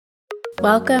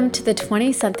Welcome to the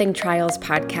 20-something Trials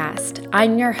podcast.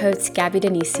 I'm your host, Gabby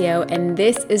Denisio, and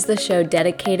this is the show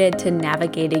dedicated to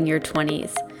navigating your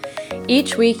 20s.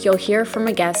 Each week, you'll hear from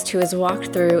a guest who has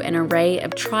walked through an array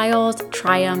of trials,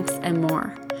 triumphs, and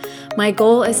more. My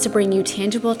goal is to bring you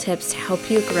tangible tips to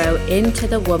help you grow into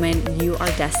the woman you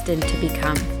are destined to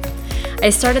become.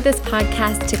 I started this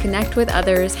podcast to connect with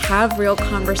others, have real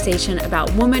conversation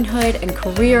about womanhood and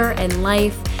career and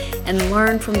life, and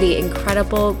learn from the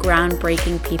incredible,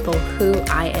 groundbreaking people who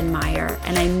I admire,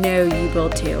 and I know you will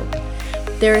too.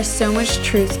 There is so much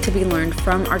truth to be learned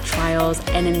from our trials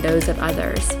and in those of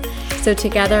others. So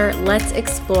together, let's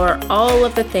explore all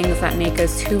of the things that make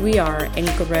us who we are and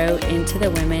grow into the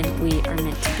women we are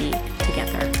meant to be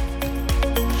together.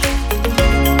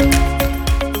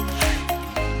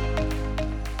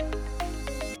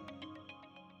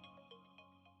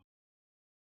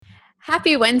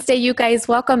 Happy Wednesday, you guys.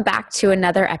 Welcome back to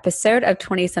another episode of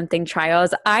 20-something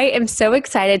Trials. I am so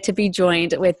excited to be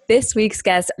joined with this week's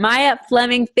guest, Maya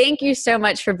Fleming. Thank you so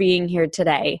much for being here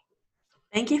today.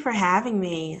 Thank you for having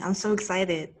me. I'm so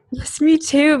excited. Yes, me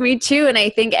too. Me too. And I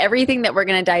think everything that we're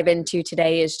going to dive into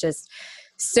today is just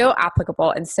so applicable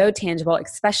and so tangible,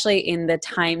 especially in the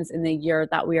times in the year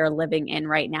that we are living in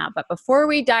right now. But before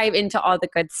we dive into all the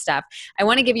good stuff, I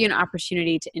want to give you an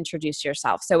opportunity to introduce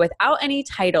yourself. So without any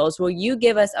titles, will you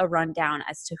give us a rundown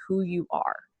as to who you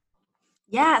are?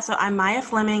 Yeah, so I'm Maya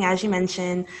Fleming, as you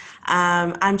mentioned.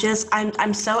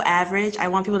 I'm so average. I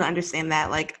want people to understand that,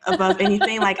 like, above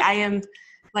anything, like, I am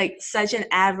like such an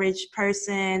average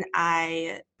person.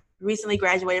 I recently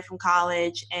graduated from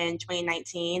college in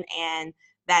 2019, and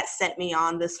that set me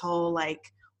on this whole like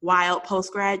wild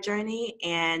post-grad journey.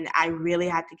 And I really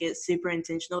had to get super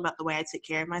intentional about the way I took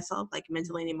care of myself, like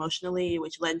mentally and emotionally,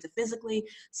 which led into physically.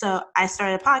 So I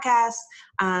started a podcast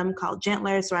called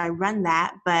Gentler. So I run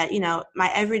that. But,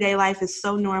 my everyday life is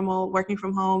so normal, working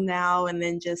from home now, and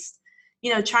then just,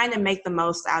 trying to make the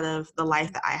most out of the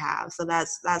life that I have. So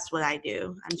that's what I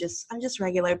do. I'm just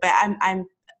regular, but I'm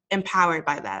empowered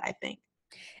by that, I think.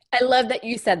 I love that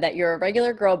you said that you're a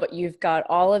regular girl, but you've got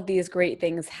all of these great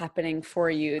things happening for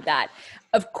you that,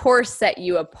 of course, set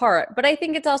you apart. But I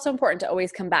think it's also important to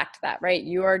always come back to that, right?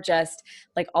 You are just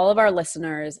like all of our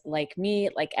listeners, like me,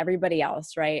 like everybody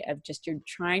else, right? Of just you're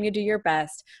trying to do your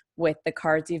best with the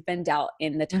cards you've been dealt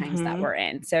in the times that we're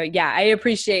in. So yeah, I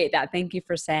appreciate that. Thank you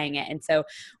for saying it. And so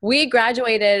we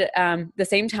graduated the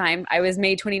same time. I was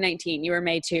May 2019. You were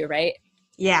May too, right?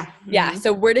 Yeah. Mm-hmm. Yeah.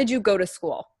 So where did you go to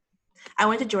school? I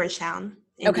went to Georgetown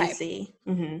in DC.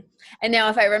 Mm-hmm. And now,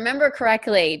 if I remember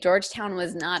correctly, Georgetown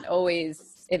was not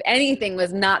always, if anything,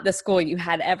 was not the school you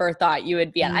had ever thought you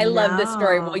would be at. I love this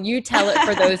story. Will you tell it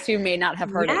for those who may not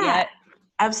have heard it yet?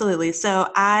 Absolutely.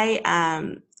 So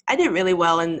I did really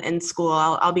well in school.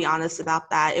 I'll be honest about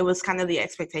that. It was kind of the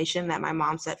expectation that my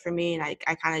mom set for me, and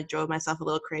I kind of drove myself a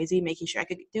little crazy, making sure I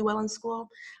could do well in school.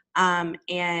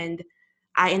 And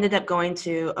I ended up going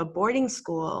to a boarding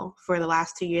school for the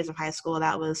last 2 years of high school.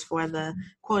 That was for the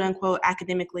quote unquote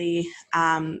academically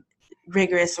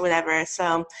rigorous or whatever.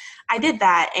 So I did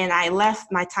that, and I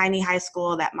left my tiny high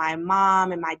school that my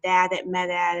mom and my dad had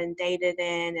met at and dated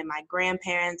in, and my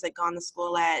grandparents had gone to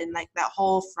school at, and like that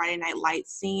whole Friday Night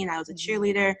Lights scene. I was a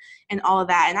cheerleader and all of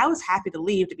that. And I was happy to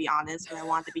leave, to be honest, but I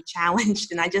wanted to be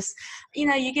challenged. And I just,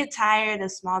 you get tired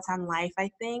of small town life, I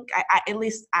think. At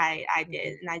least I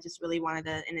did. And I just really wanted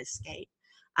an escape.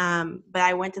 But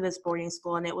I went to this boarding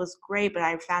school, and it was great, but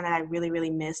I found that I really,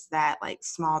 really missed that like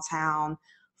small town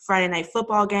Friday night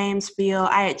football games feel.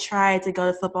 I had tried to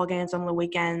go to football games on the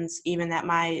weekends, even at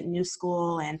my new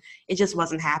school, and it just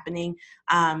wasn't happening.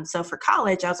 So for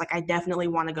college, I was like, I definitely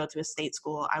want to go to a state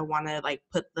school. I want to like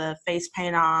put the face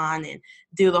paint on and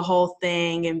do the whole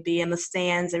thing and be in the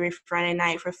stands every Friday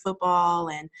night for football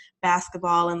and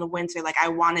basketball in the winter. Like I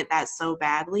wanted that so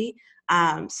badly.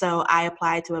 So I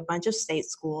applied to a bunch of state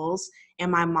schools,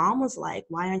 and my mom was like,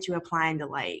 why aren't you applying to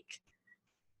like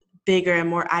bigger and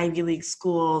more Ivy League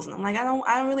schools? And I'm like, I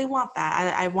don't really want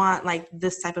that. I want like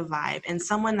this type of vibe. And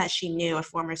someone that she knew, a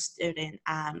former student,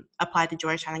 applied to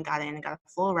Georgetown and got in and got a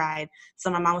full ride. So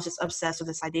my mom was just obsessed with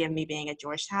this idea of me being at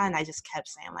Georgetown. And I just kept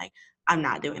saying like, I'm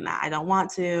not doing that. I don't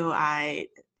want to. I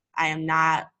am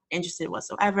not interested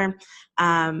whatsoever.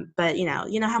 But you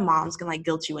know how moms can like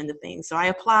guilt you into things. So I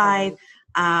applied.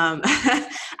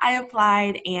 I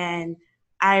applied, and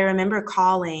I remember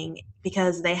calling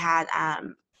because they had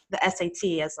the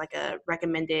SAT as like a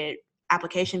recommended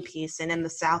application piece. And in the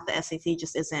South, the SAT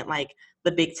just isn't like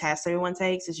the big test everyone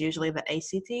takes. It's usually the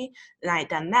ACT. And I had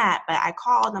done that, but I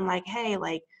called. I'm like, hey,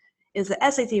 like, is the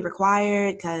SAT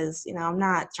required? Because, I'm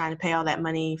not trying to pay all that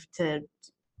money to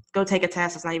go take a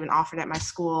test that's not even offered at my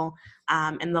school.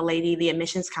 And the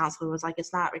admissions counselor was like,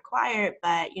 it's not required,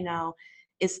 but, you know,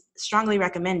 it's strongly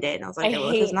recommended. And I was like, I okay,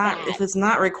 well, hate that. if it's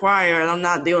not required, I'm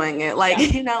not doing it. Like, Yeah.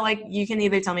 you know, like you can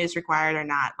either tell me it's required or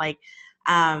not. Like,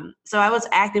 so I was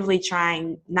actively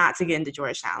trying not to get into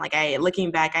Georgetown. Like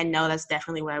looking back, I know that's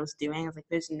definitely what I was doing. I was like,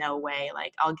 there's no way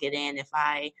like I'll get in if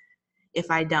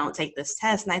I don't take this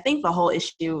test. And I think the whole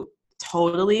issue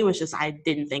totally was just I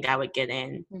didn't think I would get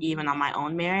in even on my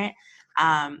own merit.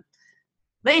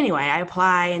 But anyway, I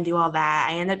apply and do all that.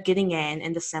 I end up getting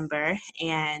in December,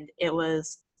 and it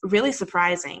was really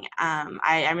surprising.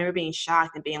 I remember being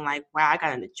shocked and being like, wow, I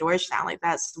got into Georgetown. Like,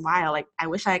 that's wild. Like, I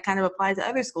wish I had kind of applied to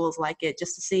other schools like it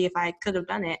just to see if I could have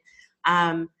done it.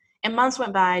 And months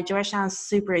went by. Georgetown's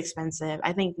super expensive.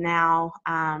 I think now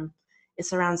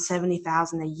it's around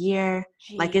 $70,000 a year.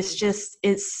 Jeez. Like,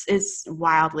 it's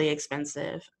wildly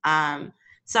expensive.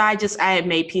 So I had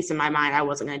made peace in my mind. I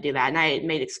wasn't going to do that. And I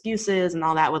made excuses and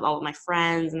all that with all of my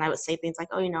friends. And I would say things like,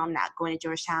 oh, you know, I'm not going to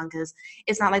Georgetown because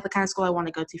it's not like the kind of school I want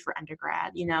to go to for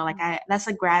undergrad. You know, like that's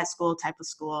a grad school type of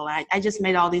school. I just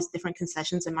made all these different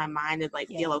concessions in my mind to like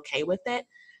feel okay with it.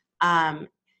 And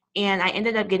I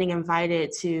ended up getting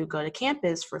invited to go to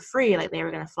campus for free. Like they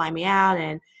were going to fly me out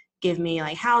and give me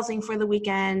like housing for the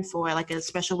weekend for like a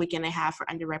special weekend they have for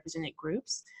underrepresented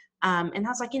groups. And I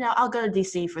was like, you know, I'll go to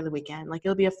DC for the weekend. Like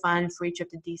it'll be a fun free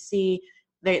trip to DC.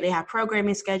 They have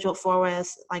programming scheduled for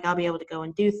us. Like I'll be able to go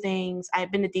and do things. I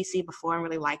had been to DC before and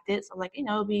really liked it. So I was like, you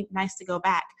know, it'd be nice to go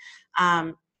back.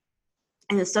 And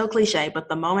it's so cliche, but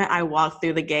the moment I walked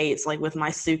through the gates, like with my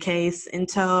suitcase in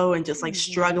tow and just like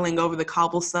struggling over the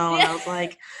cobblestone, I was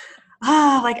like,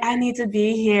 like I need to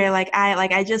be here.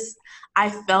 I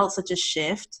felt such a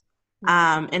shift.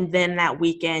 And then that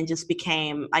weekend just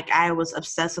became like I was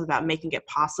obsessive about making it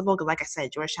possible because, like I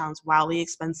said, Georgetown's wildly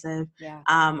expensive. Yeah.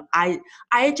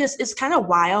 It's kind of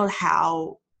wild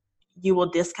how you will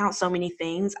discount so many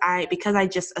things. Because I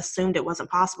just assumed it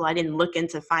wasn't possible, I didn't look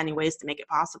into finding ways to make it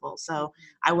possible. So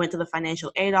I went to the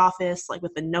financial aid office, like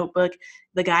with a notebook.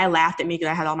 The guy laughed at me because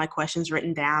I had all my questions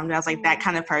written down. I was like that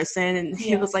kind of person. And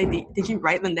he was like, did you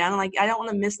write them down? I'm like, I don't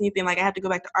want to miss anything. Like I have to go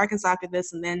back to Arkansas after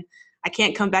this. And then I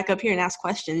can't come back up here and ask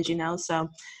questions, you know? So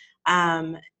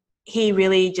he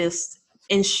really just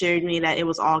ensured me that it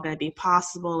was all going to be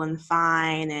possible and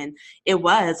fine. And it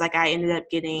was like I ended up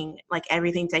getting like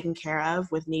everything taken care of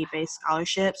with need-based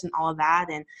scholarships and all of that.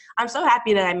 And I'm so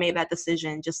happy that I made that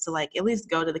decision just to like at least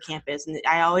go to the campus. And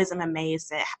I always am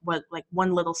amazed at what like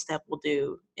one little step will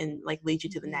do and like lead you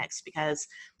to the next, because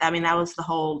I mean that was the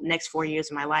whole next 4 years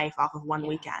of my life off of one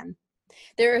weekend.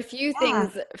 There are a few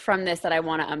things from this that I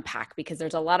want to unpack because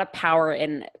there's a lot of power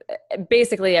in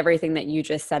basically everything that you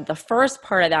just said. The first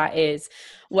part of that is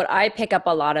what I pick up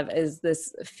a lot of is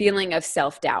this feeling of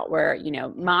self-doubt where, you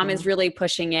know, mom is really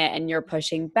pushing it and you're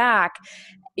pushing back.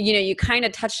 You know, you kind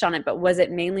of touched on it, but was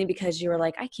it mainly because you were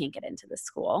like, I can't get into this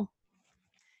school?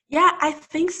 Yeah, I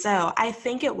think so. I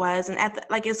think it was. And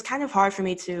it's kind of hard for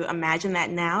me to imagine that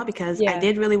now because I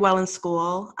did really well in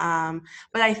school.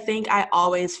 But I think I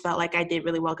always felt like I did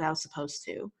really well because I was supposed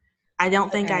to. I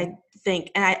don't think and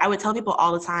I would tell people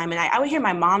all the time, and I would hear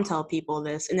my mom tell people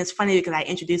this, and it's funny because I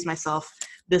introduced myself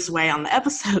this way on the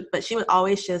episode, but she would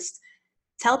always just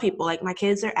tell people, like, my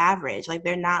kids are average. Like,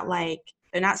 they're not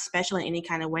special in any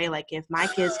kind of way. Like if my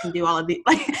kids can do all of the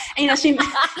like, you know, she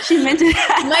meant it.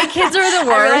 My kids are the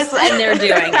worst and they're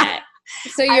doing it.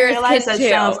 So your kids that too.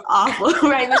 Sounds awful,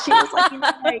 right? But she was like, you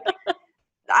know, like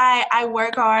I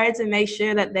work hard to make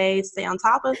sure that they stay on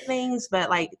top of things, but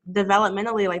like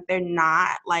developmentally, like they're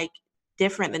not like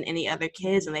different than any other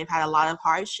kids, and they've had a lot of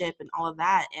hardship and all of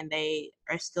that, and they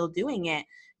are still doing it.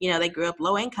 You know, they grew up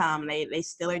low income. They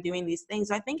still are doing these things.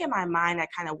 So I think in my mind, I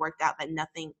kind of worked out that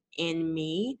nothing in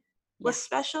me was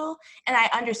special. And I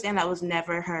understand that was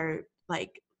never her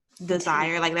like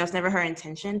desire. Like that was never her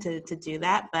intention to do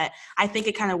that. But I think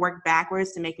it kind of worked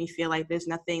backwards to make me feel like there's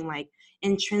nothing like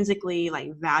intrinsically like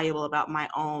valuable about my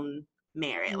own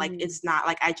merit. Like it's not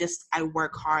like I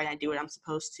work hard and I do what I'm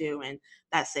supposed to and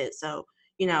that's it. So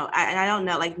you know, I don't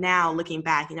know, like now looking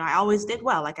back, you know, I always did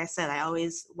well. Like I said, I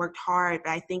always worked hard, but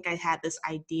I think I had this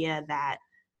idea that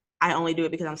I only do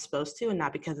it because I'm supposed to and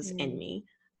not because it's in me.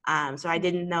 So I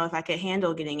didn't know if I could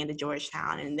handle getting into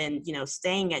Georgetown and then, you know,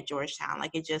 staying at Georgetown.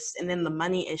 Like and then the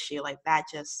money issue, like that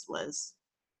just was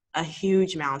a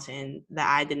huge mountain that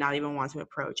I did not even want to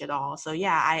approach at all. So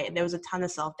yeah, there was a ton of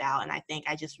self-doubt, and I think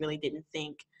I just really didn't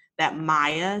think that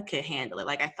Maya could handle it.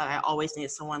 Like I thought I always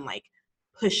needed someone like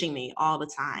pushing me all the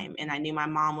time, and I knew my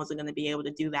mom wasn't going to be able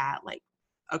to do that like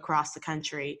across the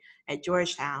country at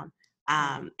Georgetown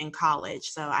in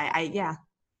college. So I.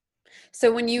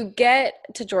 So when you get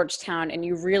to Georgetown and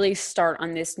you really start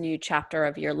on this new chapter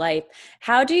of your life,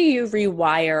 how do you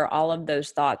rewire all of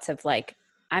those thoughts of like,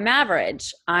 I'm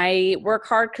average, I work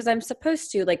hard because I'm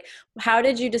supposed to? Like, how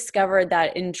did you discover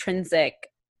that intrinsic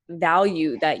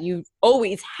value that you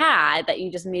always had that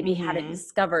you just maybe hadn't Mm-hmm.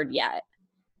 discovered yet?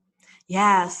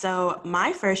 Yeah, so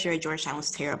my first year at Georgetown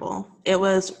was terrible. It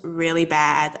was really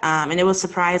bad. And it was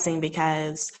surprising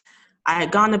because I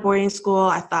had gone to boarding school.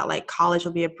 I thought like college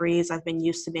would be a breeze. I've been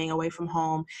used to being away from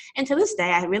home. And to this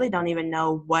day, I really don't even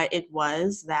know what it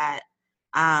was that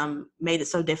made it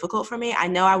so difficult for me. I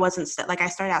know I wasn't, like I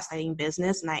started out studying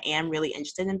business and I am really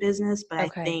interested in business, but I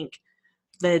Okay. think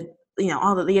the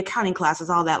all the accounting classes,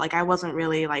 all that, like I wasn't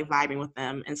really like vibing with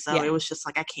them, and so it Yeah. was just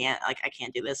like I can't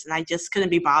do this, and I just couldn't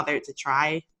be bothered to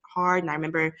try hard. And I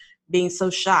remember being so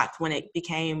shocked when it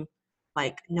became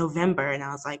like November, and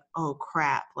I was like, oh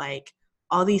crap, like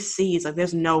all these C's, like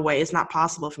there's no way, it's not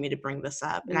possible for me to bring this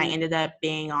up. And I Mm. ended up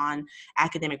being on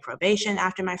academic probation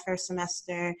after my first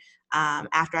semester.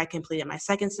 After I completed my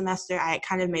second semester, I had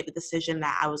kind of made the decision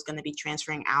that I was going to be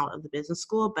transferring out of the business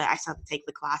school, but I still had to take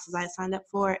the classes I had signed up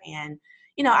for. And,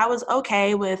 I was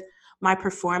okay with my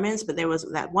performance, but there was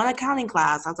that one accounting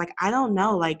class. I was like, I don't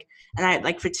know. Like, and I,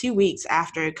 like, for 2 weeks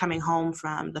after coming home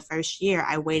from the first year,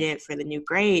 I waited for the new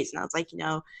grades. And I was like,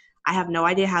 I have no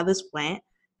idea how this went.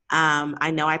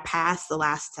 I know I passed the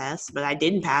last test, but I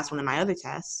didn't pass one of my other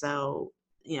tests. So,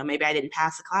 maybe I didn't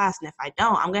pass the class. And if I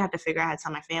don't, I'm going to have to figure out how to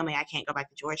tell my family I can't go back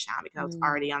to Georgetown because I was Mm.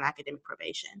 already on academic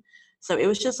probation. So it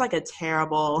was just like a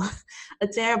terrible, a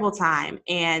terrible time.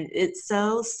 And it's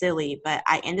so silly, but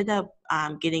I ended up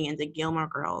getting into Gilmore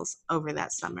Girls over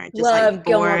that summer, just like Love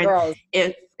Gilmore bored. Girls.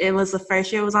 It was the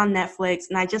first year it was on Netflix,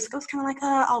 and I just was kind of like,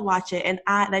 oh, I'll watch it. And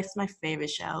that's my favorite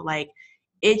show. Like,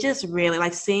 it just really,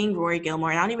 like, seeing Rory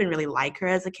Gilmore, and I don't even really like her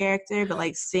as a character, but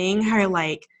like seeing her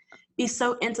like be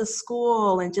so into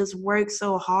school and just work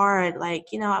so hard, like,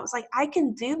 I was like, I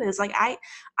can do this. Like, I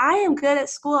am good at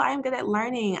school. I am good at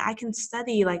learning. I can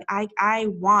study. Like, I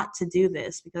want to do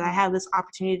this because I have this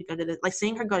opportunity to go to this. Like,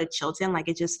 seeing her go to Chilton, like,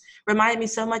 it just reminded me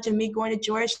so much of me going to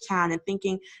Georgetown and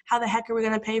thinking, how the heck are we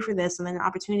going to pay for this? And then an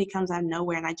opportunity comes out of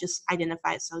nowhere, and I just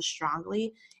identify it so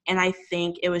strongly. And I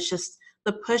think it was just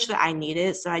the push that I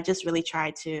needed. So I just really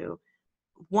tried to,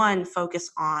 one, focus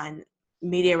on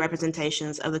media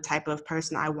representations of the type of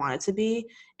person I wanted to be.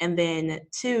 And then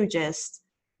two, just,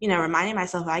 reminding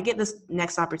myself, if I get this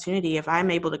next opportunity, if I'm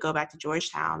able to go back to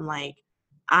Georgetown, like,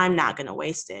 I'm not going to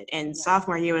waste it. And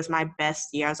sophomore year was my best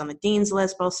year. I was on the dean's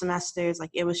list both semesters.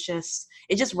 Like, it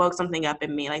just woke something up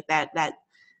in me, like that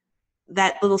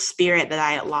little spirit that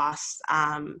I had lost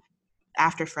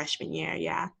after freshman year.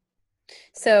 Yeah.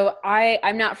 So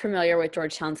I'm not familiar with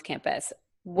Georgetown's campus.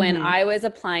 When Mm-hmm. I was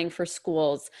applying for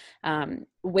schools,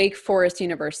 Wake Forest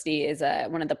University is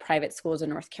one of the private schools in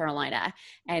North Carolina.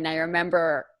 And I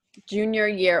remember junior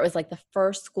year, it was like the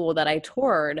first school that I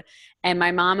toured, and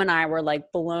my mom and I were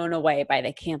like blown away by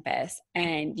the campus.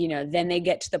 And, then they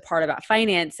get to the part about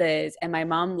finances, and my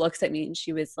mom looks at me and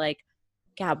she was like,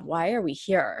 Gab, why are we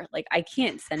here? Like, I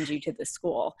can't send you to the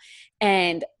school.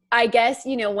 And I guess,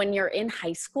 when you're in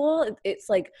high school, it's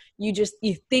like you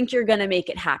think you're going to make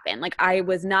it happen. Like, I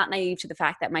was not naive to the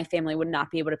fact that my family would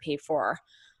not be able to pay for,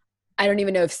 I don't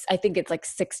even know if, I think it's like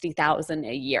 60,000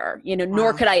 a year,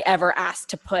 nor Wow. could I ever ask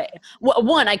to put,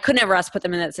 one, I could never ask to put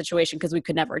them in that situation because we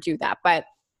could never do that. But,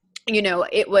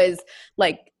 it was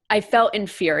like, I felt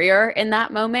inferior in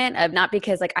that moment, of not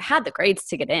because like I had the grades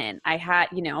to get in. I had,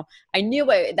 I knew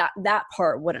that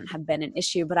part wouldn't have been an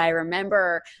issue, but I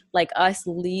remember like us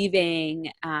leaving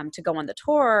to go on the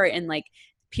tour, and like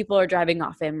people are driving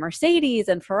off in Mercedes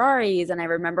and Ferraris. And I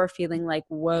remember feeling like,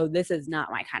 whoa, this is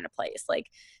not my kind of place. Like,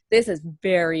 this is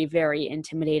very, very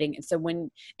intimidating. And so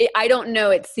I don't know,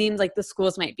 it seems like the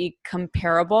schools might be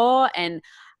comparable. And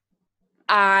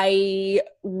I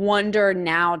wonder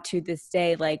now to this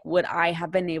day, like, would I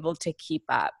have been able to keep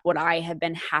up? Would I have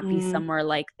been happy Mm. somewhere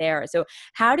like there? So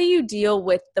how do you deal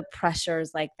with the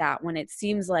pressures like that when it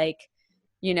seems like,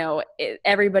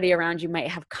 everybody around you might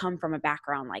have come from a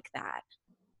background like that?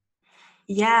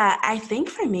 Yeah, I think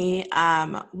for me,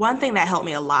 one thing that helped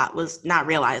me a lot was not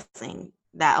realizing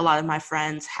that a lot of my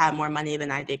friends had more money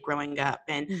than I did growing up.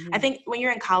 And I Mm-hmm. think when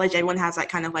you're in college, everyone has that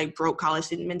kind of like broke college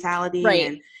student mentality. Right.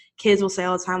 And kids will say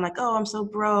all the time, like, oh, I'm so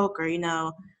broke, or,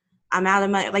 I'm out of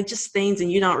money, like just things.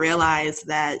 And you don't realize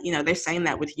that, they're saying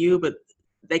that with you, but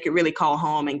they could really call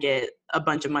home and get a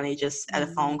bunch of money just at a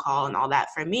Mm-hmm. phone call and all that.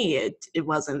 For me, it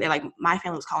wasn't. They're like, my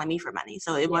family was calling me for money,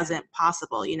 so it Yeah. wasn't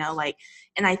possible, like.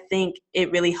 And I think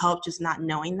it really helped just not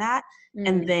knowing that.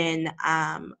 And Mm. then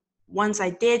once I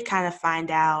did kind of find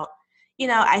out,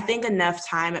 I think enough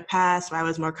time had passed where I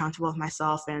was more comfortable with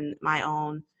myself and my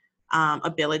own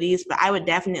abilities. But I would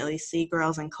definitely see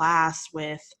girls in class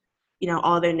with,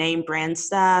 all their name brand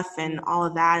stuff and all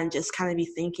of that, and just kind of be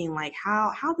thinking like,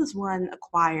 how does one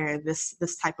acquire this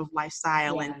type of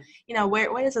lifestyle, and Yeah.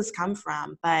 where does this come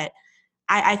from? But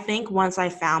I think once I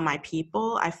found my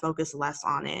people, I focused less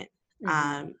on it.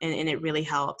 Mhm. And it really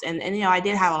helped. And I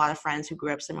did have a lot of friends who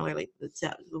grew up similarly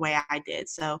to the way I did.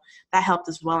 So that helped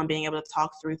as well in being able to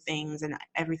talk through things and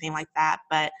everything like that.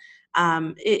 But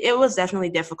it was definitely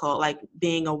difficult, like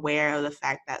being aware of the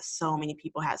fact that so many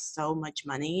people had so much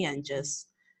money and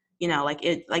just,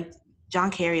 like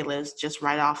John Kerry lives just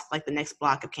right off like the next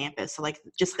block of campus. So like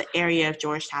just the area of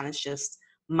Georgetown is just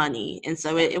money. And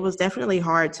so it was definitely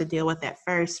hard to deal with at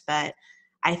first. But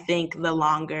I think the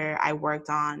longer I worked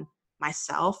on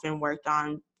myself and worked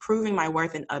on proving my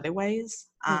worth in other ways,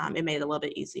 it made it a little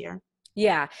bit easier.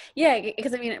 Yeah. Yeah.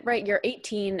 Because I mean, right, you're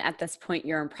 18 at this point,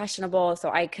 you're impressionable. So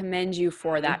I commend you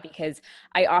for that, Mhm. because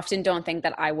I often don't think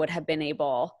that I would have been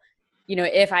able,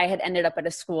 if I had ended up at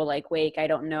a school like Wake, I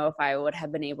don't know if I would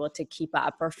have been able to keep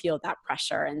up or feel that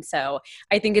pressure. And so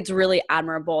I think it's really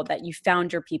admirable that you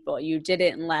found your people. You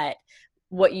didn't let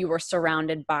what you were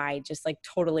surrounded by just like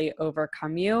totally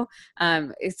overcome you.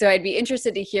 So I'd be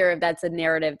interested to hear if that's a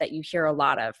narrative that you hear a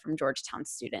lot of from Georgetown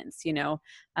students,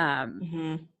 um,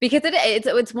 Mhm. because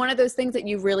it's one of those things that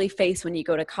you really face when you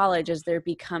go to college, is there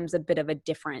becomes a bit of a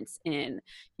difference in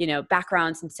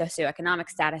backgrounds and socioeconomic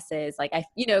statuses, like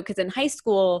because in high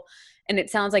school, and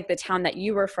it sounds like the town that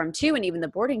you were from too, and even the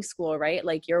boarding school, right,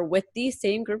 like you're with these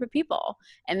same group of people,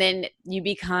 and then you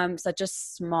become such a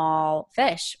small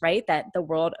fish, right, that the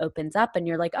world opens up and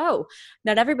you're like, oh,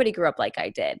 not everybody grew up like I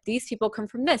did, these people come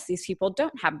from this, these people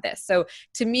don't have this. So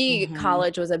to me, Mhm.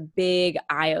 college was a big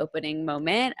eye-opening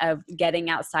moment of getting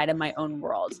outside of my own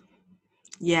world.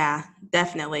 Yeah,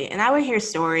 definitely. And I would hear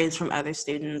stories from other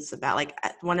students about like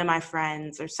one of my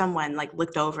friends or someone like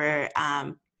looked over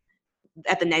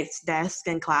at the next desk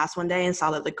in class one day and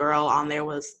saw that the girl on there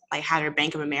was like had her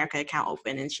Bank of America account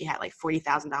open and she had like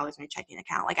 $40,000 in her checking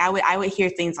account. Like I would hear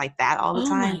things like that all the Oh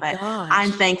time, my but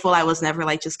I'm gosh. thankful I was never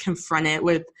like just confronted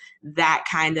with that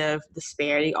kind of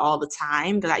disparity all the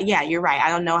time. But yeah, you're right. I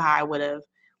don't know how I would have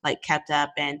like kept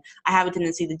up, and I have a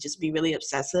tendency to just be really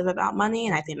obsessive about money,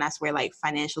 and I think that's where like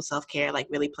financial self-care like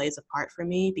really plays a part for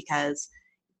me, because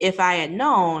if I had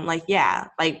known, like, yeah,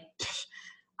 like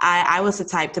I was the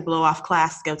type to blow off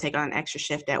class to go take on an extra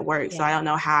shift at work. So I Yeah. don't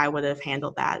know how I would have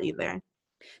handled that either.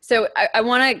 So I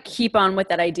want to keep on with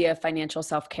that idea of financial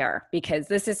self-care, because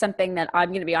this is something that I'm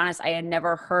going to be honest, I had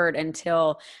never heard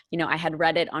until, I had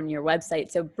read it on your website.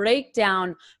 So break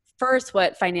down first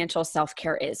what financial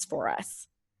self-care is for us.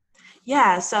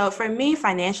 Yeah, so for me,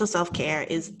 financial self care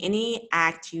is any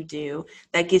act you do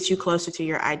that gets you closer to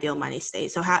your ideal money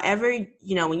state. So, however,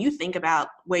 when you think about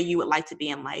where you would like to be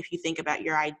in life, you think about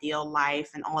your ideal life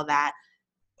and all of that.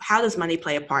 How does money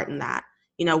play a part in that?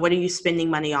 What are you spending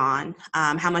money on?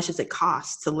 How much does it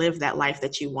cost to live that life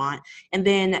that you want? And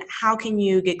then how can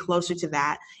you get closer to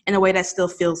that in a way that still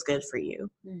feels good for you?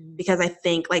 Mhm. Because I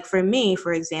think, like for me,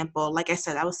 for example, like I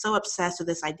said, I was so obsessed with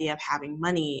this idea of having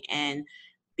money and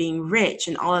being rich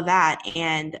and all of that.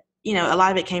 And, a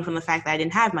lot of it came from the fact that I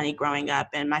didn't have money growing up.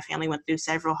 And my family went through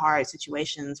several hard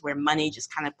situations where money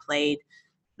just kind of played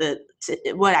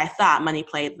what I thought money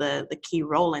played the key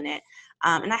role in it.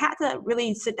 And I had to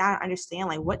really sit down and understand,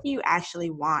 like, what do you actually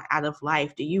want out of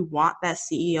life? Do you want that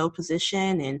CEO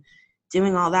position and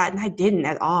doing all that? And I didn't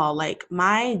at all. Like,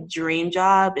 my dream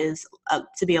job is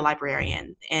to be a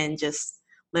librarian and just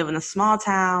live in a small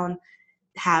town,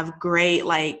 have great,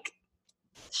 like,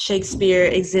 Shakespeare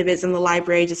exhibits in the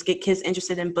library, just get kids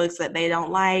interested in books that they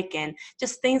don't like, and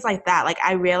just things like that. Like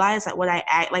I realized that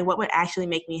what would actually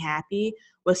make me happy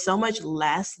was so much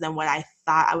less than what I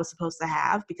thought I was supposed to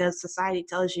have, because society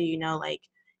tells you, like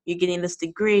you're getting this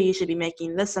degree, you should be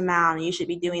making this amount, and you should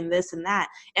be doing this and that.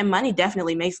 And money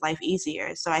definitely makes life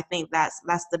easier. So I think that's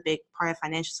the big part of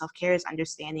financial self-care, is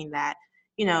understanding that,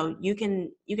 you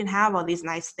can have all these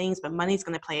nice things, but money's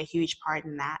going to play a huge part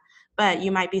in that. But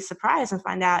you might be surprised and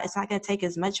find out it's not going to take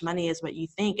as much money as what you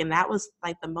think. And that was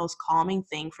like the most calming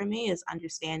thing for me, is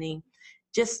understanding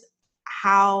just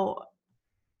how,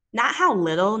 not how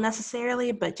little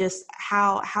necessarily, but just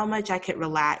how much I could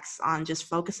relax on just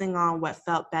focusing on what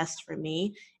felt best for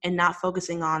me, and not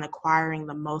focusing on acquiring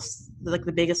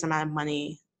the biggest amount of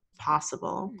money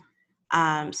possible.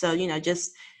 So,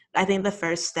 just I think the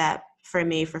first step for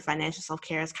me for financial self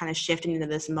care is kind of shifting into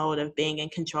this mode of being in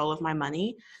control of my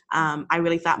money. I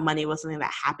really thought money was something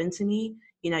that happened to me.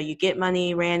 you get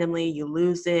money randomly, you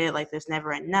lose it, like there's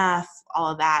never enough,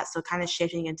 all of that. So kind of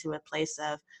shifting into a place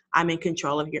of I'm in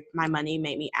control of my money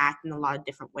made me act in a lot of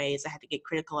different ways. I had to get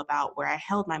critical about where I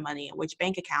held my money and which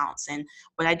bank accounts and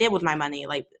what I did with my money.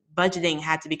 Like budgeting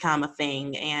had to become a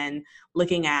thing, and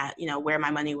looking at, where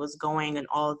my money was going and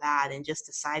all of that, and just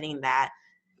deciding that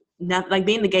like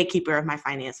being the gatekeeper of my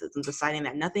finances and deciding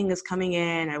that nothing is coming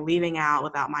in or leaving out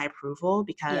without my approval,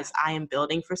 because I am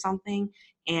building for something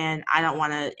and I don't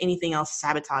want anything else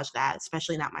sabotage that,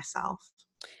 especially not myself.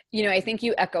 I think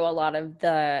you echo a lot of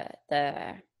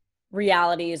the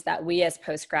realities that we as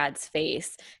postgrads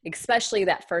face, especially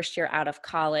that first year out of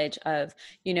college of,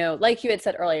 like you had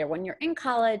said earlier, when you're in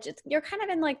college, you're kind of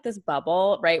in like this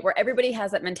bubble, right? Where everybody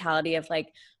has that mentality of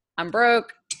like, I'm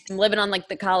broke, I'm living on like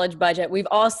the college budget. We've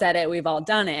all said it. We've all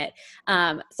done it.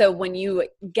 So when you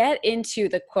get into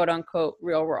the quote unquote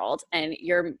real world and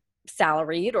you're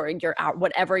salaried or you're out,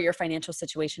 whatever your financial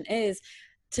situation is,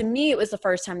 to me, it was the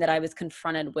first time that I was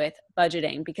confronted with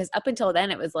budgeting, because up until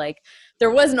then it was like,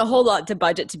 there wasn't a whole lot to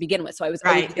budget to begin with. So I was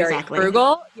always very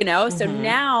frugal, So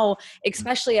now,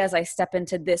 especially as I step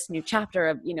into this new chapter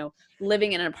of,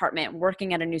 living in an apartment,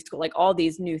 working at a new school, like all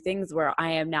these new things where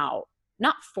I am now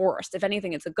not forced. If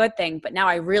anything, it's a good thing, but now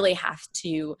I really have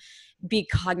to be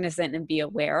cognizant and be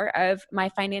aware of my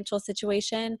financial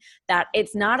situation, that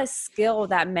it's not a skill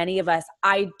that many of us,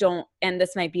 and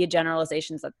this might be a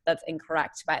generalization that's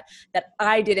incorrect, but that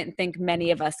I didn't think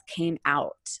many of us came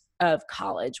out of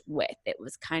college with. It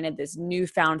was kind of this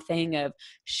newfound thing of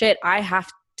shit, I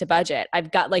have to budget.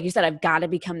 I've got, like you said, I've got to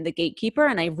become the gatekeeper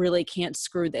and I really can't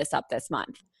screw this up this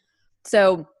month.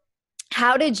 So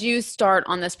how did you start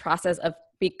on this process of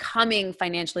becoming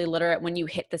financially literate when you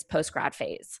hit this post-grad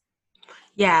phase?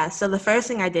 Yeah, so the first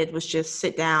thing I did was just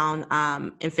sit down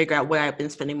and figure out what I've been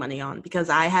spending money on, because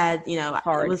I had,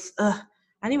 Hard. It was, I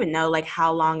don't even know like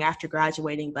how long after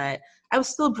graduating, but I was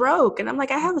still broke. And I'm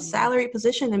like, I have a salary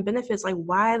position and benefits. Like,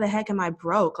 why the heck am I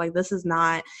broke? Like, this is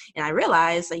not, and I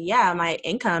realized that, yeah, my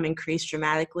income increased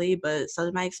dramatically, but so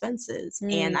did my expenses.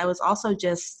 And I was also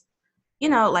just,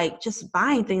 like just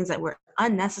buying things that were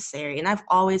unnecessary. And I've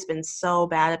always been so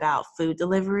bad about food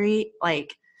delivery.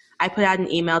 Like I put out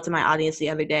an email to my audience the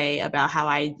other day about how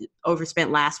I overspent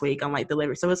last week on like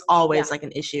delivery. So it's always like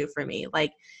an issue for me.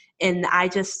 Like, and I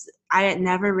had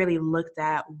never really looked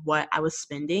at what I was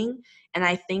spending. And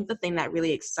I think the thing that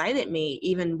really excited me,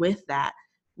 even with that,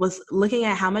 was looking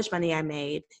at how much money I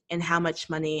made and how much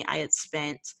money I had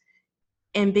spent,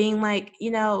 and being like,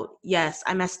 yes,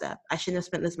 I messed up. I shouldn't have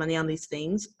spent this money on these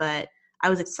things, but I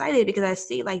was excited because I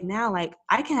see like now, like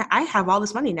I have all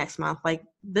this money next month. Like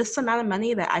this amount of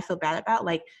money that I feel bad about,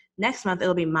 like next month,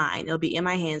 it'll be mine. It'll be in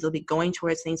my hands. It'll be going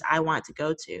towards things I want to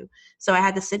go to. So I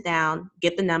had to sit down,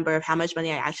 get the number of how much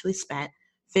money I actually spent,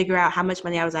 figure out how much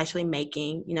money I was actually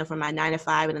making, from my 9 to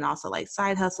 5, and then also like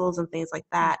side hustles and things like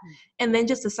that. And then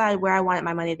just decide where I wanted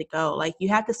my money to go. Like you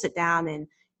have to sit down and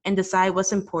decide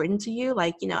what's important to you.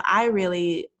 Like, I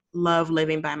really love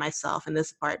living by myself in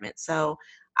this apartment. So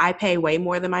I pay way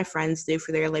more than my friends do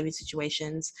for their living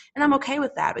situations. And I'm okay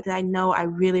with that because I know I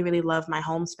really, really love my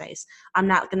home space. I'm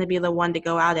not going to be the one to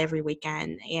go out every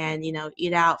weekend and,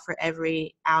 eat out for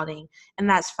every outing. And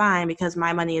that's fine because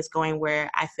my money is going where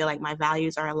I feel like my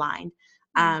values are aligned.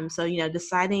 So,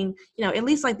 deciding, at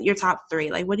least like your top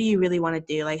 3, like, what do you really want to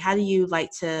do? Like, how do you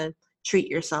like to treat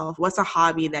yourself? What's a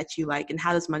hobby that you like, and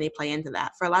how does money play into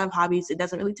that? For a lot of hobbies, it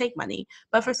doesn't really take money,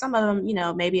 but for some of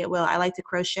them, maybe it will. I like to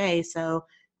crochet, so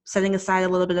setting aside a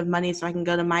little bit of money so I can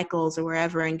go to Michael's or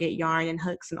wherever and get yarn and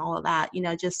hooks and all of that,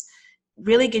 just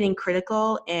really getting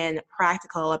critical and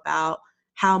practical about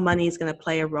how money is going to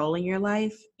play a role in your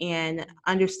life, and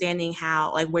understanding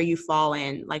how, like, where you fall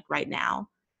in, like, right now.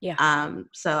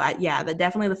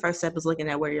 Definitely the first step is looking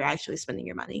at where you're actually spending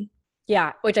your money.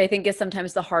 Yeah, which I think is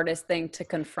sometimes the hardest thing to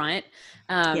confront.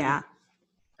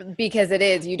 Because it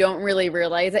is, you don't really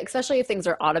realize it, especially if things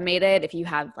are automated. If you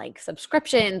have like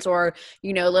subscriptions or,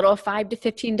 little $5 to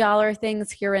 $15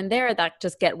 things here and there that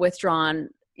just get withdrawn,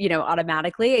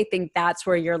 automatically. I think that's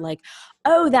where you're like,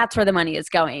 oh, that's where the money is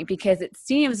going, because it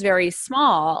seems very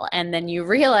small. And then you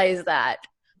realize that,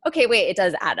 okay, wait, it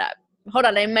does add up. Hold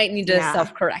on, I might need to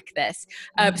self-correct this.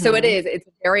 So it's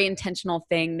a very intentional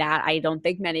thing that I don't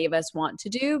think many of us want to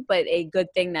do, but a good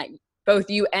thing that both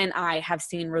you and I have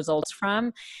seen results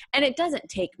from. And it doesn't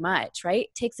take much, right?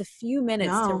 It takes a few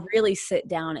minutes to really sit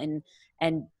down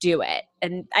and do it.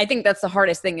 And I think that's the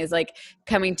hardest thing, is like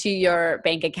coming to your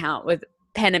bank account with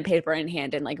pen and paper in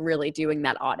hand and like really doing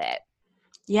that audit.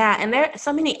 Yeah, and there are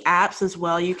so many apps as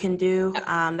well you can do Yep.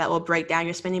 that will break down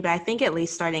your spending. But I think at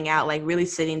least starting out, like really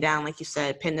sitting down, like you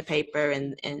said, pen to paper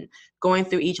and going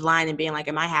through each line and being like,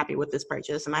 am I happy with this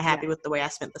purchase? Am I Yeah. happy with the way I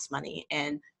spent this money?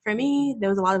 And for me, there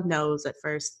was a lot of no's at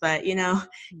first, but you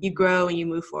Mhm. grow and you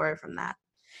move forward from that.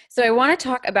 So I want to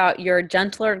talk about your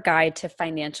gentler guide to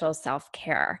financial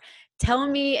self-care. Tell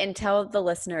me and tell the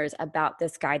listeners about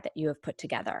this guide that you have put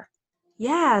together.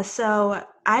 Yeah, so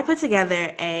I put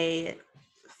together a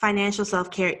financial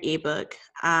self care ebook,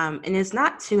 and it's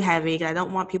not too heavy 'cause I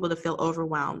don't want people to feel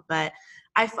overwhelmed, but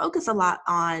I focus a lot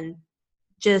on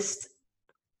just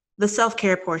the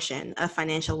self-care portion of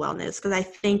financial wellness because I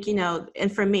think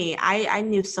and for me I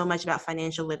knew so much about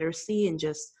financial literacy and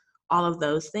just all of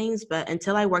those things, but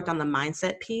until I worked on the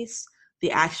mindset piece,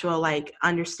 the actual like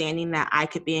understanding that I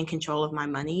could be in control of my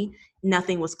money,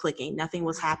 nothing was clicking, nothing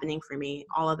was happening for me,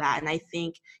 all of that. And I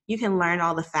think you can learn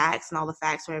all the facts and all the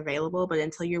facts are available, but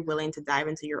until you're willing to dive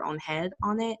into your own head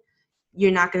on it,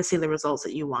 you're not going to see the results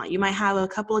that you want. You might have a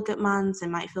couple of good months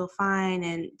and might feel fine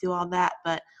and do all that,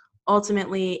 but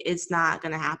ultimately it's not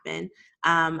going to happen.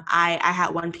 I had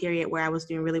one period where I was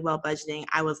doing really well budgeting.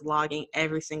 I was logging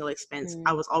every single expense.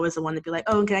 I Mm. was always the one to be like,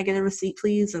 oh, can I get a receipt,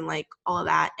 please? And like all of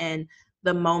that. And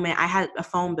the moment I had a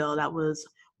phone bill that was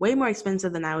way more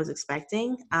expensive than I was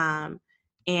expecting. And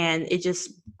it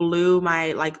just blew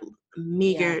my like Yeah.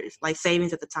 meager like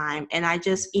savings at the time, and I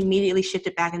just immediately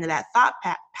shifted back into that thought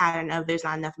pattern of there's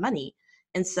not enough money.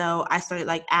 And so I started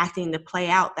like acting to play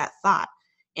out that thought,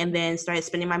 and then started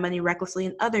spending my money recklessly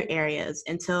in other areas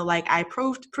until like I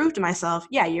proved to myself,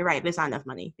 yeah, you're right, there's not enough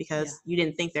money Yeah. because you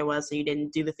didn't think there was, so you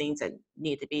didn't do the things that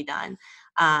need to be done.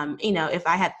 If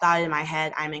I had thought in my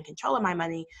head I'm in control of my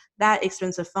money, that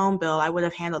expensive phone bill, I would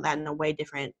have handled that in a way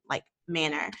different like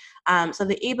manner. So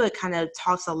the ebook kind of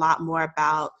talks a lot more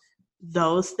about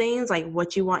those things, like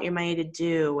what you want your money to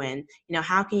do, and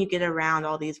how can you get around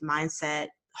all these mindset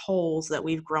holes that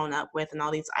we've grown up with and all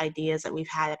these ideas that we've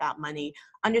had about money,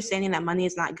 understanding that money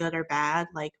is not good or bad.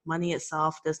 Like money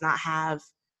itself does not have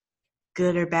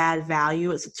good or bad value.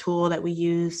 It's a tool that we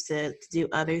use to do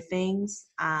other things.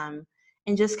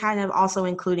 And just kind of also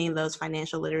including those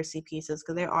financial literacy pieces,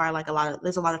 because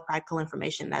there's a lot of practical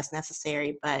information that's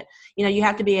necessary, but you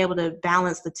have to be able to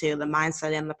balance the two, the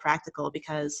mindset and the practical,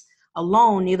 because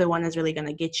alone neither one is really going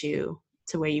to get you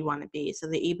to where you want to be. So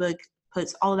the ebook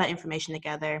puts all of that information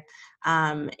together,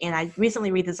 and I recently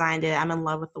redesigned it. I'm in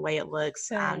love with the way it looks.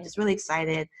 Good. Just really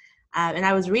excited. And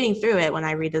I was reading through it when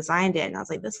I redesigned it, and I was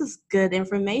like, this is good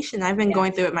information. I've been Yeah.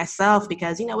 going through it myself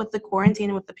because, with the quarantine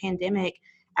and with the pandemic,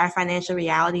 our financial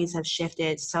realities have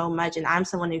shifted so much. And I'm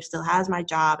someone who still has my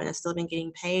job and has still been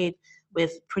getting paid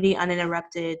with pretty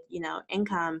uninterrupted,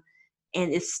 income.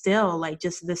 And it's still like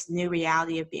just this new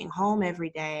reality of being home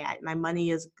every day. My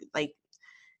money is like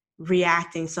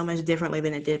reacting so much differently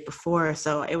than it did before.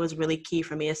 So it was really key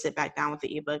for me to sit back down with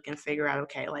the ebook and figure out,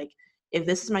 okay, like if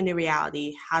this is my new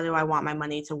reality, how do I want my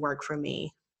money to work for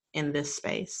me in this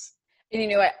space? And you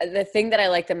know what? The thing that I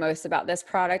like the most about this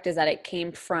product is that it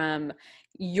came from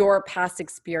your past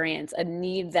experience, a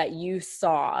need that you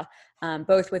saw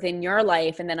both within your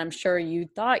life. And then I'm sure you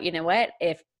thought, you know what?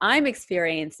 If I'm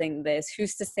experiencing this,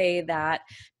 who's to say that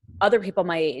other people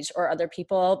my age or other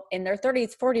people in their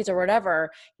 30s, 40s or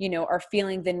whatever, are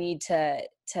feeling the need to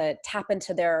tap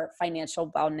into their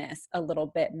financial wellness a little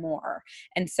bit more.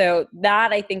 And so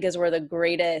that I think is where the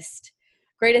greatest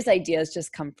ideas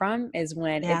just come from, is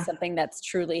when it's Yeah. something that's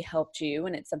truly helped you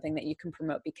and it's something that you can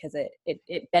promote because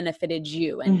it benefited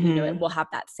you, and it Hmm. will have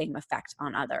that same effect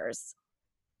on others.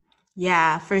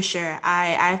 Yeah, for sure.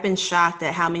 I've been shocked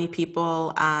at how many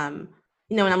people,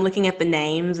 when I'm looking at the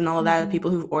names and all of that, Mhm.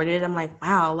 people who've ordered it, I'm like,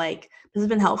 wow, like this has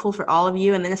been helpful for all of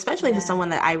you. And then especially to Yeah. someone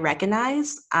that I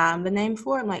recognize the name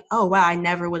for, I'm like, oh wow, I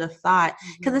never would have thought,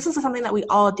 because Mhm. this is something that we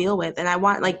all deal with. And I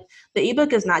want like the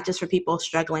ebook is not just for people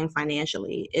struggling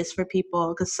financially; it's for people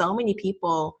because so many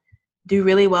people do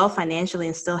really well financially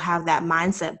and still have that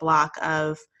mindset block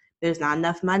of there's not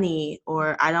enough money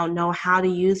or I don't know how to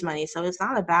use money. So it's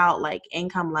not about like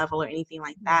income level or anything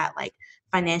like Yeah. that. Like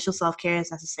financial self-care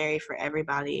is necessary for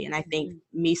everybody. And I think Mhm.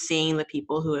 me seeing the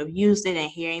people who have used it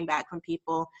and hearing back from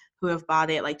people who have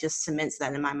bought it like just cements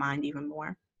that in my mind even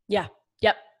more. Yeah.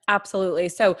 Yep. Absolutely.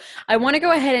 So I want to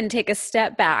go ahead and take a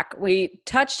step back. We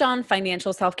touched on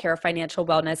financial self care, financial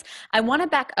wellness. I want to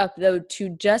back up though to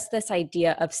just this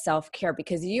idea of self care,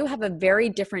 because you have a very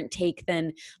different take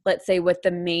than, let's say, what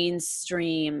the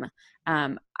mainstream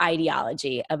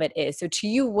ideology of it is. So to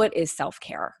you, what is self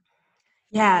care?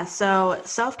 Yeah, so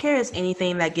self-care is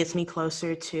anything that gets me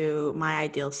closer to my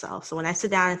ideal self. So when I sit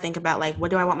down and think about like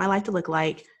what do I want my life to look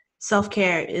like,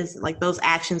 self-care is like those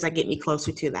actions that get me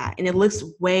closer to that. And it looks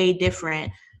way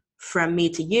different from me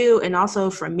to you, and also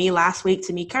from me last week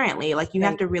to me currently. Like you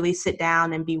have Right. to really sit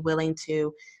down and be willing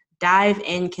to dive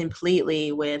in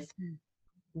completely with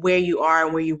where you are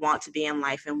and where you want to be in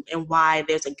life, and why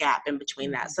there's a gap in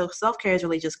between that. So self-care is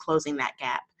really just closing that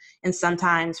gap. And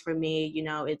sometimes for me,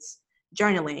 it's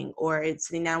journaling, or it's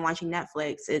sitting down watching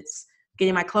Netflix. It's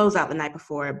getting my clothes out the night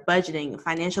before, budgeting.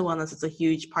 Financial wellness is a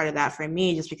huge part of that for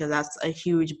me, just because that's a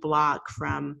huge block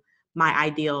from my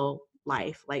ideal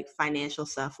life. Like financial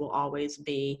stuff will always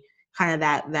be kind of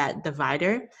that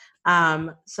divider.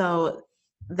 So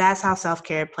that's how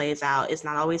self-care plays out. It's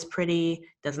not always pretty,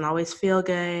 doesn't always feel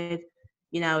good.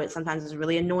 It sometimes is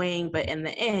really annoying, but in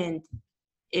the end,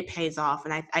 it pays off.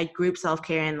 And I group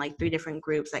self-care in like 3 different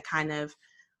groups that kind of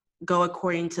go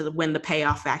according to when the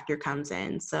payoff factor comes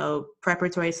in. So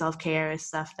preparatory self-care is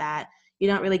stuff that you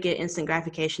don't really get instant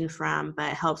gratification from,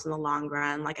 but it helps in the long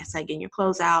run. Like I said, getting your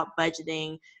clothes out,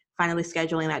 budgeting, finally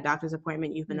scheduling that doctor's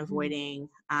appointment you've been avoiding,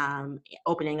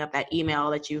 opening up that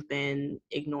email that you've been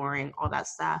ignoring, all that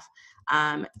stuff.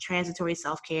 Transitory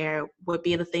self-care would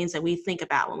be the things that we think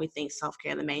about when we think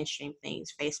self-care, the mainstream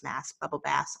things, face masks, bubble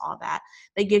baths, all that.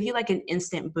 They give you like an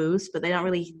instant boost, but they don't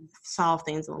really solve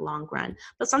things in the long run.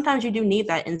 But sometimes you do need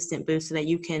that instant boost so that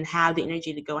you can have the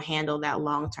energy to go handle that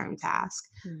long-term task.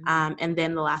 And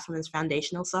then the last one is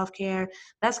foundational self-care.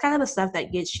 That's kind of the stuff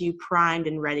that gets you primed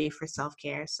and ready for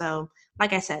self-care. So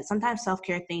like I said, sometimes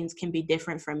self-care things can be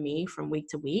different from me from week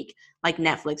to week, like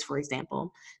Netflix, for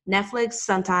example. Netflix,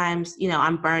 sometimes,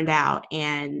 I'm burned out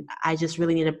and I just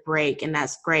really need a break, and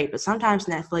that's great. But sometimes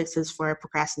Netflix is for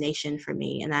procrastination for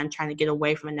me, and I'm trying to get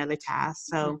away from another task.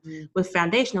 So with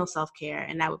foundational self-care,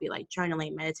 and that would be like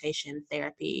journaling, meditation,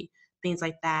 therapy, things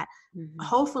like that.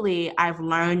 Hopefully I've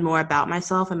learned more about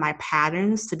myself and my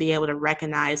patterns to be able to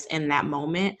recognize in that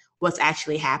moment what's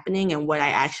actually happening and what I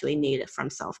actually need from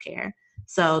self-care.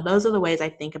 So those are the ways I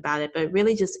think about it. But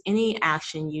really, just any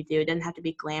action you do, it doesn't have to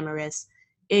be glamorous.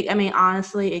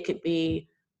 Honestly, it could be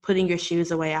putting your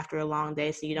shoes away after a long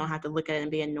day so you don't have to look at it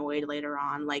and be annoyed later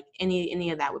on. Like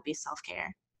any of that would be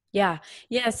self-care. Yeah.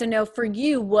 Yeah. So now for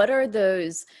you, what are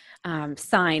those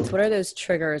signs? What are those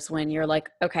triggers when you're like,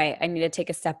 okay, I need to take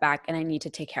a step back and I need to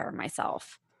take care of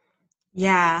myself?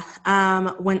 Yeah.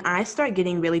 When I start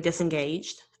getting really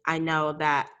disengaged, I know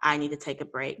that I need to take a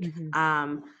break.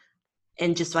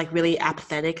 And just like really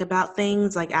apathetic about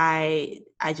things. Like I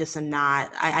just am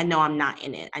not, I know I'm not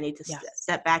in it. I need to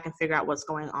step back and figure out what's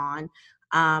going on.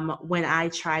 When I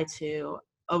try to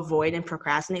avoid and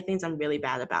procrastinate things, I'm really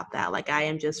bad about that. Like I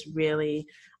am just really,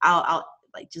 I'll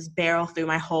like just barrel through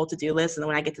my whole to-do list. And then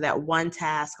when I get to that one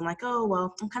task, I'm like, oh,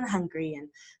 well, I'm kind of hungry and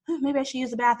maybe I should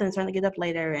use the bathroom. It's starting to get up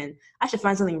later and I should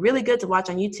find something really good to watch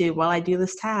on YouTube while I do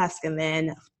this task. And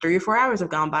then 3 or 4 hours have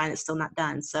gone by and it's still not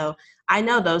done. So I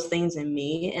know those things in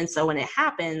me. And so when it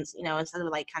happens, instead of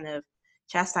like kind of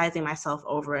chastising myself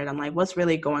over it, I'm like, what's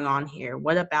really going on here?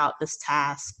 What about this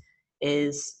task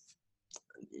is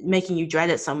making you dread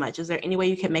it so much? Is there any way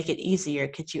you could make it easier?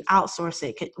 Could you outsource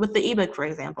it? With the ebook, for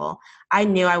example, I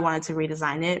knew I wanted to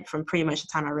redesign it from pretty much the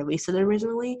time I released it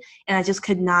originally. And I just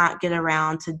could not get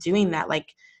around to doing that. Like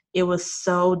it was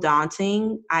so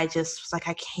daunting. I just was like,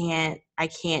 I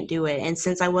can't do it. And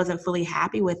since I wasn't fully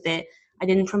happy with it, I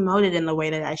didn't promote it in the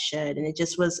way that I should. And it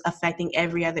just was affecting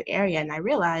every other area. And I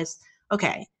realized,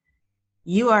 okay,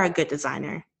 you are a good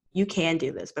designer. You can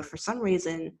do this. But for some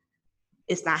reason,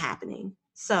 it's not happening.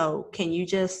 So can you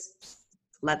just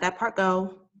let that part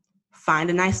go, find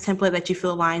a nice template that you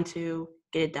feel aligned to,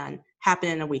 get it done, happen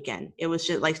in a weekend. It was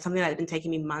just like something that had been taking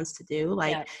me months to do.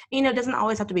 Like, it doesn't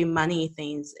always have to be money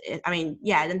things. It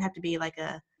doesn't have to be like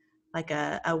a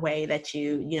way that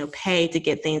you pay to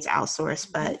get things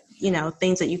outsourced, but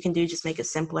things that you can do, just make it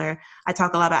simpler. I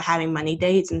talk a lot about having money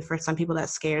dates, and for some people that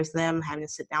scares them, having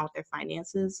to sit down with their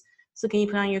finances. So can you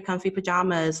put on your comfy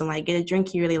pajamas and like get a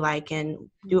drink you really like and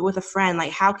do it with a friend?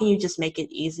 Like how can you just make it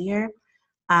easier?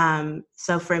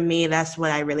 So for me, that's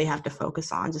what I really have to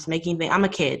focus on, just making things. I'm a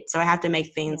kid, so I have to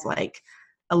make things like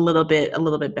a little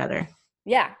bit better.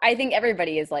 Yeah, I think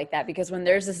everybody is like that, because when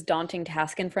there's this daunting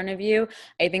task in front of you,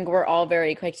 I think we're all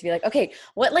very quick to be like, okay,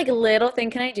 what like little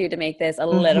thing can I do to make this a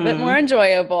little bit more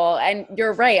enjoyable? And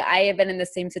you're right. I have been in the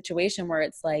same situation where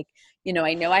it's like,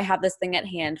 I know I have this thing at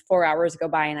hand, 4 hours go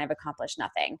by and I've accomplished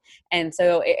nothing. And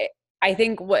so I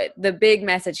think what the big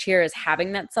message here is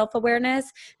having that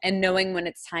self-awareness and knowing when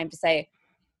it's time to say,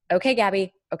 okay,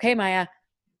 Gabby, okay, Maya,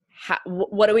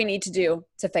 what do we need to do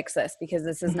to fix this? Because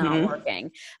this is not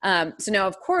working. So now,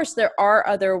 of course, there are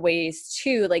other ways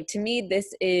too. Like to me,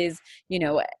 this is, in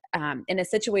a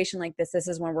situation like this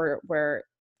is when we're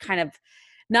kind of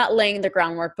not laying the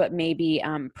groundwork, but maybe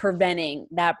preventing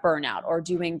that burnout or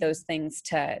doing those things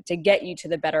to get you to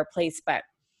the better place. But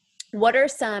what are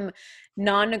some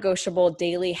non-negotiable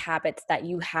daily habits that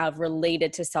you have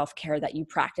related to self-care that you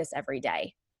practice every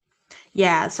day?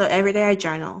 Yeah, so every day I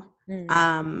journal.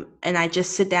 Mm. And I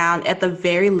just sit down. At the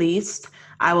very least,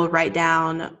 I will write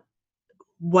down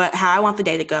how I want the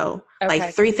day to go, like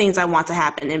Okay. 3 things I want to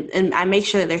happen. And I make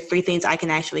sure that there are 3 things I can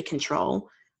actually control.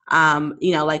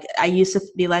 Like I used to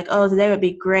be like, oh, today would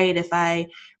be great if I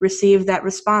received that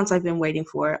response I've been waiting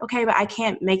for. Okay, but I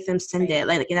can't make them send Right. it.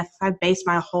 Like, and if I base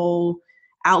my whole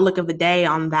outlook of the day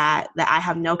on that I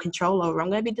have no control over, I'm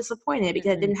going to be disappointed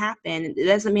because it Mm-hmm. didn't happen. It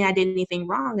doesn't mean I did anything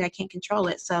wrong and I can't control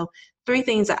it. So 3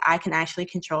 things that I can actually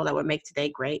control that would make today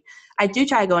great. I do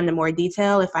try to go into more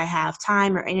detail if I have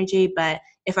time or energy, but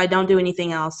if I don't do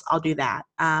anything else, I'll do that.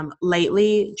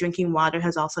 Lately, drinking water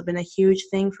has also been a huge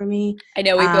thing for me. I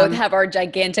know we both have our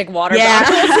gigantic water Yeah,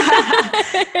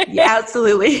 bottles. yeah,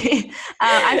 absolutely.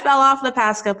 I fell off the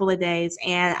past couple of days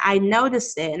and I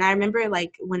noticed it. And I remember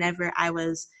like whenever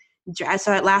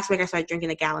so last week I started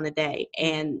drinking a gallon a day.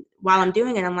 And while I'm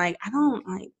doing it, I'm like,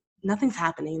 nothing's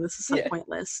happening. This is so Yeah.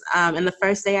 pointless. And the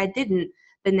first day I didn't.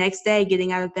 The next day,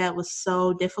 getting out of bed was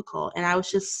so difficult. And I was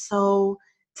just so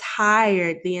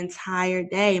tired the entire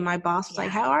day. My boss was like,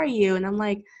 Yeah. how are you? And I'm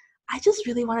like, I just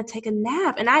really want to take a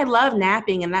nap. And I love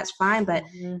napping and that's fine. But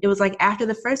Mm-hmm. it was like after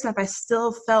the first nap, I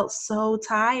still felt so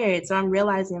tired. So I'm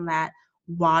realizing that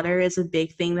water is a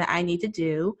big thing that I need to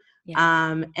do.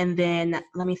 Yeah. And then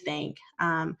let me think.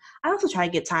 I also try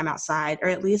to get time outside, or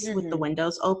at least with the Mm-hmm.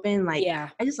 windows open. Like Yeah.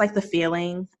 I just like the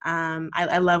feeling.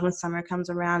 I love when summer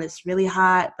comes around. It's really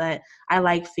hot, but I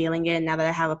like feeling it. Now that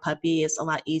I have a puppy, it's a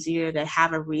lot easier to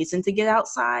have a reason to get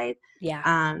outside.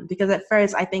 Yeah. Because at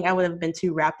first I think I would have been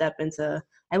too wrapped up into,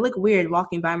 I look weird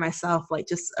walking by myself, like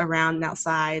just around and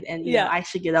outside. And, Yeah. I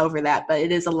should get over that. But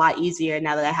it is a lot easier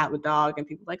now that I have a dog and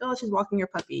people are like, oh, she's walking your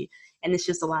puppy. And it's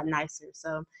just a lot nicer.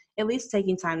 So at least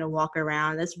taking time to walk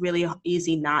around. It's really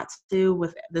easy not to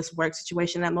with this work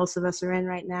situation that most of us are in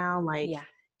right now. Like Yeah.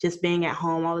 just being at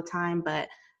home all the time. But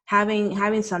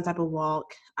having some type of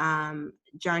walk,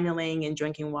 journaling and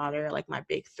drinking water are like my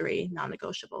big 3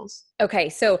 non-negotiables. Okay,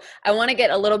 so I want to get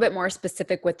a little bit more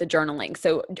specific with the journaling.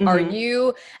 So are Mm-hmm.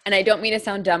 you, and I don't mean to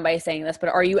sound dumb by saying this, but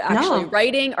are you actually No.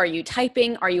 writing? Are you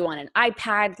typing? Are you on an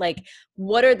iPad? Like,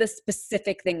 what are the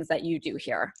specific things that you do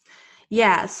here?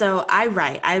 Yeah, so I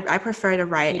write. I prefer to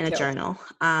write Me in a too. journal.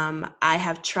 I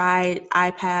have tried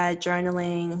iPad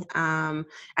journaling.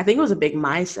 I think it was a big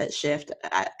mindset shift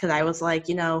because I was like,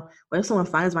 what if someone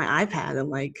finds my iPad and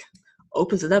like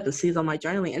opens it up and sees all my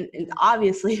journaling? And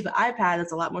obviously the iPad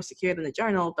is a lot more secure than the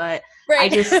journal, but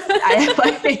Right.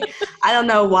 I don't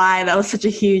know why that was such a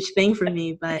huge thing for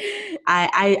me, but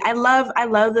I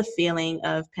love the feeling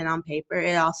of pen on paper.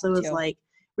 It also is Too. like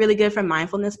really good for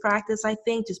mindfulness practice, I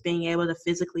think, just being able to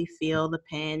physically feel the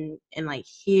pen and like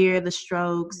hear the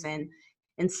strokes and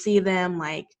see them.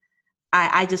 Like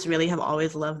I just really have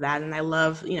always loved that. And I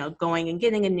love, going and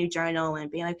getting a new journal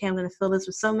and being like, okay, I'm gonna fill this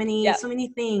with so Yep. many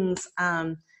things.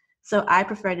 So I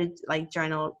prefer to like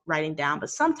journal writing down, but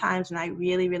sometimes when I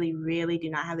really, really, really do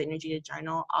not have the energy to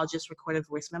journal, I'll just record a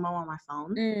voice memo on my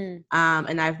phone. Mm.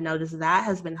 And I've noticed that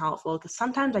has been helpful because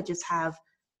sometimes I just have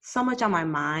so much on my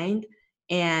mind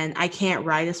and I can't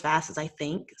write as fast as I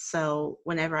think. So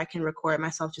whenever I can record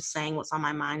myself just saying what's on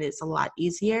my mind, it's a lot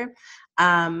easier.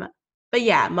 But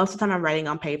yeah, most of the time I'm writing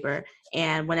on paper.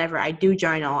 And whenever I do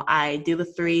journal, I do the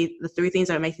three things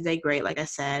that make the day great. Like I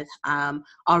said,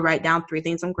 I'll write down 3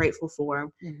 things I'm grateful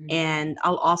for. Mm-hmm. And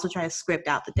I'll also try to script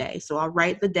out the day. So I'll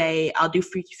write the day, I'll do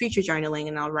future journaling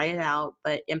and I'll write it out,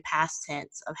 but in past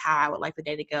tense of how I would like the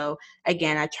day to go.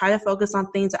 Again, I try to focus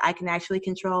on things that I can actually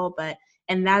control, but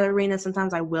in that arena,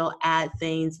 sometimes I will add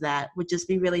things that would just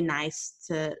be really nice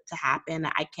to happen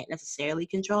that I can't necessarily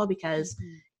control because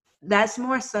that's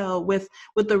more so with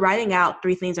the writing out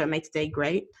 3 things that make today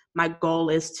great. My goal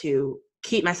is to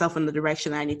keep myself in the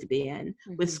direction that I need to be in.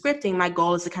 Mm-hmm. With scripting, my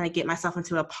goal is to kind of get myself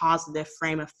into a positive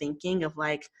frame of thinking of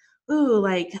like, ooh,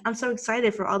 like I'm so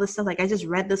excited for all this stuff. Like I just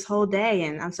read this whole day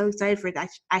and I'm so excited for it to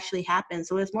actually happen.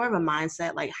 So it's more of a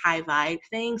mindset, like high vibe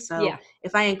thing. So Yeah.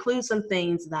 if I include some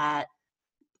things that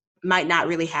might not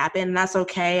really happen, that's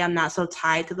okay. I'm not so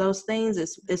tied to those things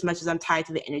as much as I'm tied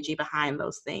to the energy behind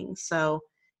those things. So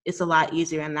it's a lot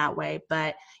easier in that way.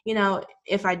 But,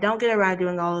 if I don't get around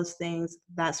doing all those things,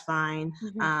 that's fine.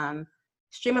 Mm-hmm.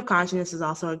 Stream of consciousness is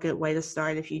also a good way to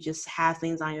start if you just have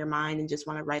things on your mind and just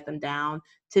want to write them down.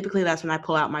 Typically, that's when I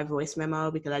pull out my voice memo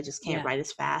because I just can't Yeah. write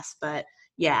as fast. But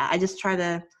yeah, I just try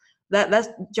to that's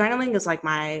journaling is like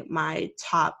my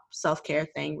top self-care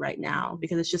thing right now,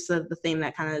 because it's just the thing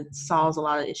that kind of solves a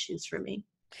lot of issues for me.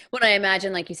 When I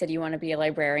imagine, like you said, you want to be a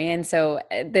librarian. So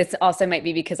this also might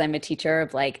be because I'm a teacher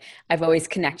of like, I've always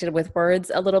connected with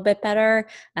words a little bit better.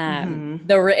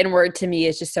 The written word to me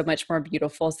is just so much more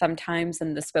beautiful sometimes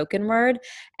than the spoken word.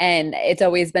 And it's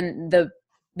always been the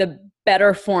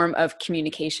better form of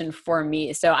communication for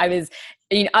me. So I was,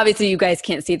 obviously you guys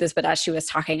can't see this, but as she was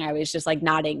talking, I was just like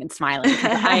nodding and smiling.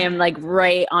 I am like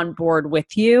right on board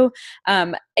with you.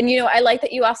 And, I like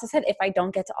that you also said, if I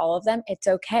don't get to all of them, it's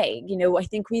okay. I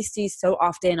think we see so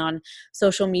often on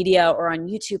social media or on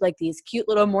YouTube, like these cute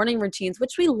little morning routines,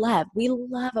 which we love. We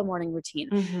love a morning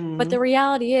routine. But the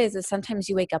reality is sometimes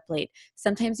you wake up late.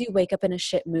 Sometimes you wake up in a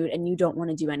shit mood and you don't want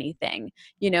to do anything,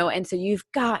 and so you've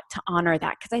got to honor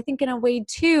that. Because I think in a way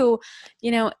too,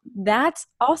 that's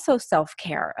also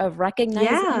self-care of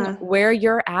recognizing where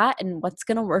you're at and what's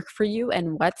going to work for you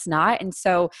and what's not. And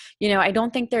so, I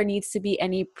don't think there needs to be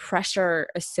any pressure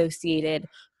associated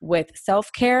with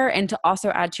self-care. And to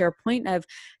also add to your point of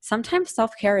sometimes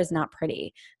self-care is not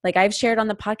pretty. Like I've shared on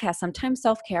the podcast, sometimes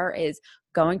self-care is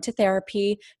going to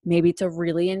therapy. Maybe it's a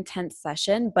really intense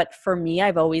session, but for me,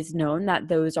 I've always known that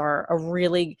those are a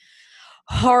really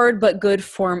hard but good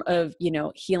form of,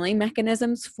 healing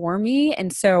mechanisms for me.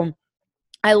 And so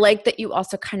I like that you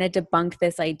also kind of debunk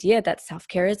this idea that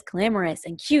self-care is glamorous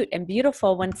and cute and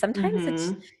beautiful when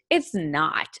sometimes it's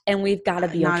not. And we've got to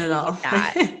be not okay at all. with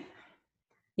that.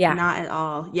 Yeah. Not at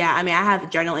all. Yeah. I mean, I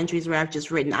have journal entries where I've just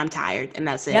written, I'm tired, and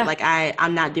that's it. Yeah. Like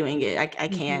I'm not doing it. I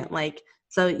can't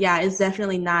so yeah, it's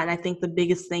definitely not. And I think the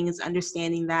biggest thing is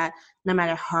understanding that no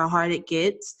matter how hard it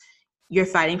gets, you're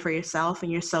fighting for yourself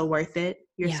and you're so worth it.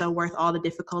 You're so worth all the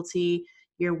difficulty.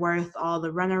 You're worth all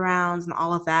the runarounds and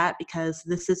all of that, because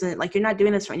this isn't like, you're not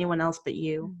doing this for anyone else but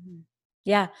you.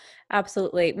 Yeah,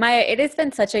 absolutely. Maya, it has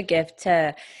been such a gift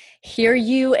to hear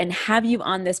you and have you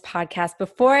on this podcast.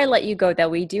 Before I let you go, though,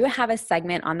 we do have a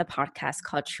segment on the podcast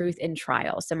called Truth in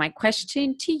Trial. So my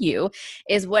question to you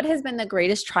is, what has been the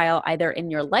greatest trial either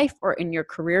in your life or in your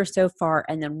career so far?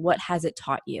 And then what has it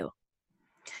taught you?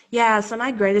 Yeah, so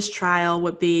my greatest trial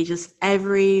would be just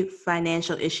every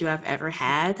financial issue I've ever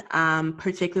had,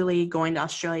 particularly going to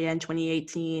Australia in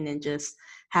 2018 and just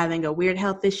having a weird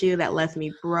health issue that left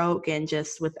me broke and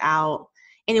just without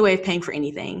any way of paying for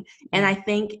anything. And I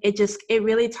think it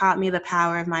really taught me the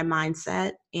power of my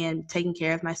mindset and taking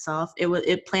care of myself.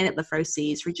 It planted the first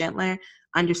seeds for Gentler,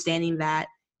 understanding that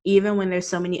even when there's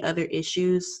so many other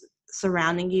issues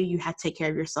surrounding you, you have to take care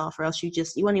of yourself, or else you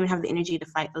won't even have the energy to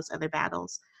fight those other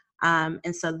battles.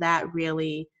 And so that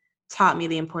really taught me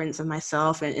the importance of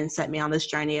myself and set me on this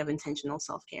journey of intentional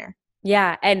self-care.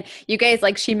 Yeah. And you guys,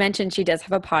 like she mentioned, she does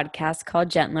have a podcast called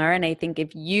Gentler. And I think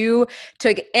if you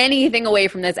took anything away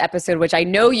from this episode, which I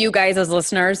know you guys as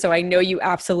listeners, so I know you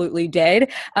absolutely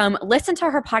did, listen to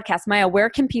her podcast. Maya,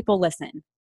 where can people listen?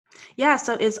 Yeah,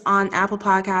 so it's on Apple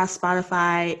Podcasts,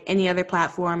 Spotify, any other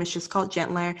platform. It's just called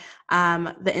Gentler.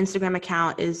 The Instagram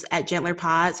account is at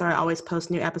GentlerPod, so I always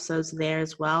post new episodes there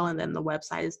as well. And then the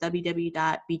website is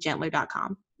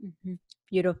www.begentler.com.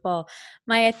 Beautiful.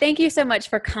 Maya, thank you so much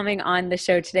for coming on the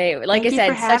show today. Like I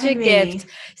said,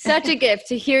 such a gift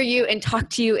to hear you and talk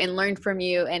to you and learn from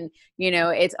you. And,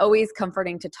 it's always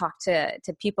comforting to talk to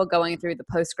people going through the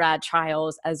post-grad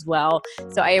trials as well.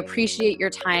 So I appreciate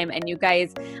your time. And you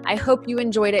guys, I hope you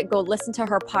enjoyed it. Go listen to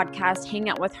her podcast, hang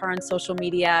out with her on social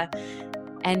media.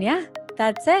 And yeah,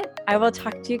 that's it. I will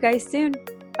talk to you guys soon.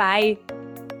 Bye.